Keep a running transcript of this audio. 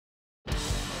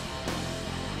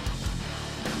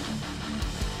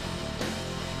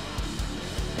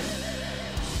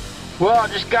Well, I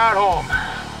just got home.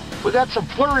 We got some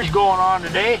flurries going on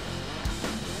today.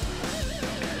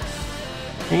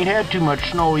 Ain't had too much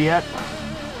snow yet.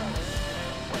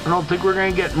 I don't think we're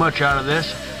gonna get much out of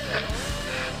this.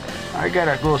 I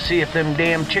gotta go see if them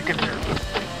damn chickens are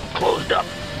closed up.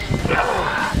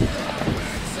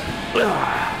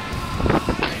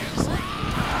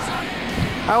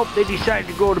 I hope they decide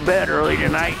to go to bed early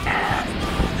tonight.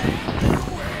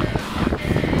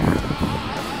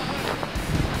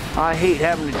 I hate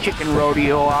having a chicken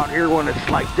rodeo out here when it's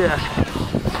like this.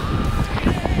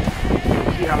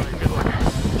 See how they're doing.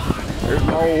 There's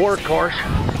my old workhorse.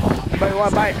 Anybody want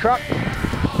to buy a truck?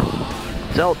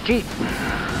 Sell it cheap.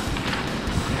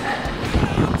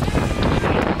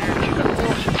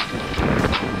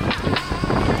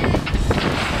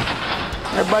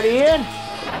 Everybody in?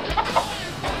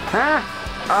 Huh?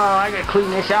 Oh, I gotta clean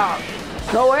this out.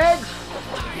 No eggs?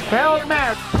 Hell, it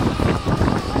matters.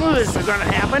 Knew this was gonna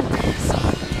happen.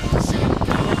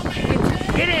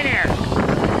 Get in here.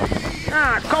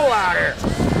 Ah, it's cold out here.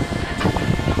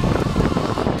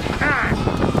 Ah.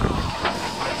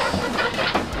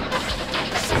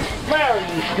 Well,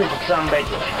 you stupid son of a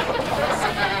bitch.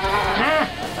 Huh?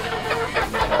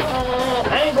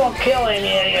 I ain't gonna kill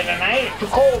any of you tonight. It's too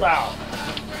cold out.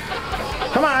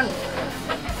 Come on.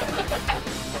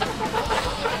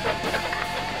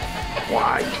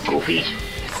 Why, you goofies.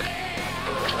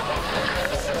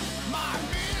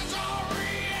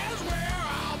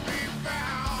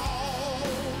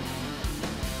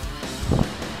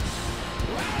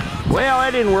 Well,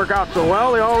 that didn't work out so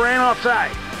well. They all ran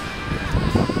outside.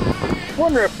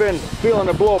 Wonder if I've been feeling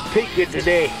a blow pig good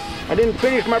today. I didn't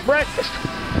finish my breakfast.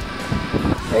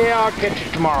 Yeah, I'll catch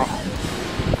you tomorrow.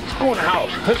 Let's go in the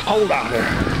house. It's cold out here.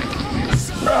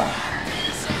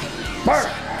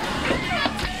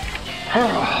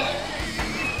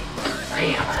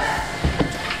 Damn.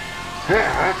 Yeah,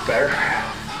 that's better.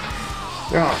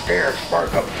 Downstairs,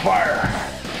 spark up a fire.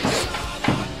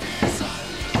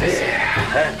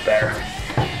 Yeah, that's better.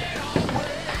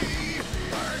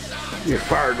 Get a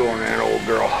fire going, that old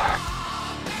girl.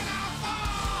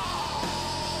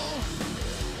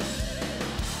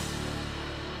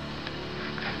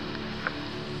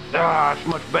 Ah, it's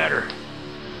much better.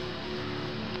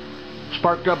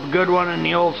 Sparked up a good one in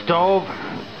the old stove.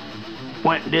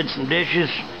 Went and did some dishes.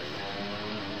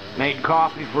 Made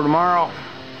coffee for tomorrow.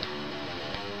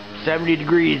 70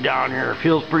 degrees down here.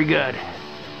 Feels pretty good.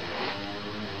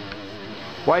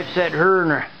 Wife said her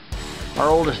and our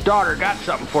oldest daughter got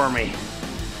something for me.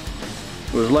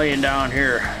 It was laying down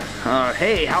here.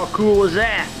 Hey, how cool was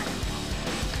that?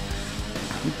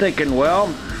 I'm thinking,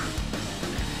 well,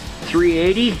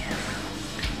 380,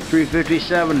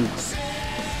 357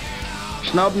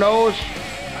 snub nose.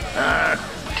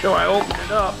 Till I opened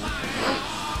it up.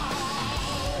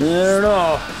 I don't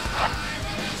know.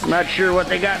 I'm not sure what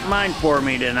they got in mind for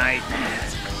me tonight.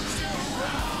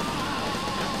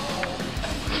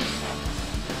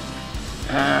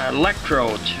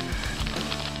 Electrodes.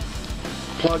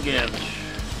 Plug-ins.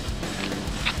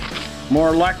 More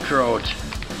electrodes.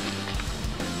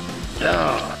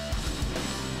 Oh.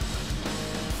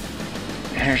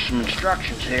 Here's some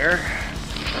instructions here.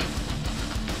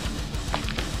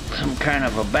 Some kind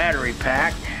of a battery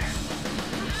pack.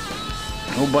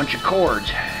 A whole bunch of cords.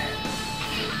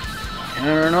 I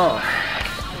don't know.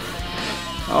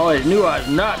 I always knew I was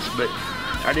nuts, but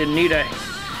I didn't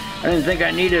think I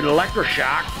needed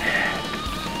electroshock.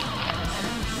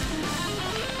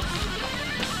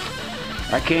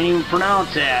 I can't even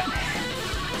pronounce that.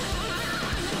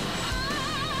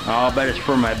 I'll bet it's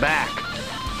for my back.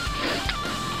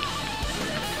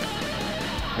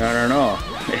 I don't know.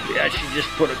 Maybe I should just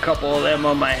put a couple of them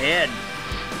on my head.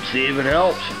 See if it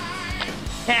helps.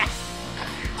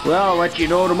 Well, I'll let you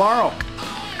know tomorrow.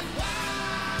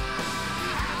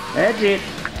 That's it.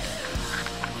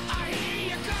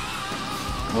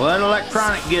 Well, that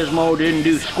electronic gizmo didn't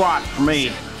do squat for me.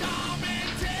 I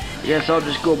guess I'll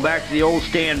just go back to the old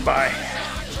standby.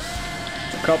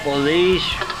 A couple of these.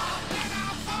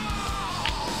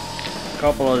 A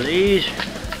couple of these.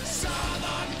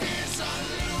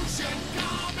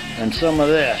 And some of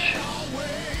this.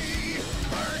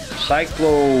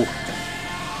 Cyclo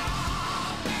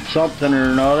something or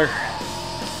another.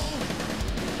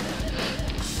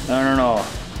 I don't know.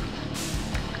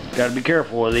 Gotta be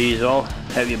careful with these though.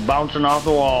 Have you bouncing off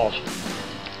the walls.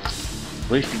 At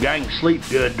least the guy can sleep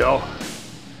good though.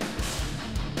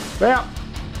 Well,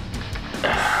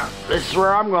 this is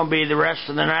where I'm gonna be the rest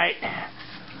of the night.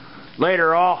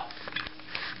 Later all.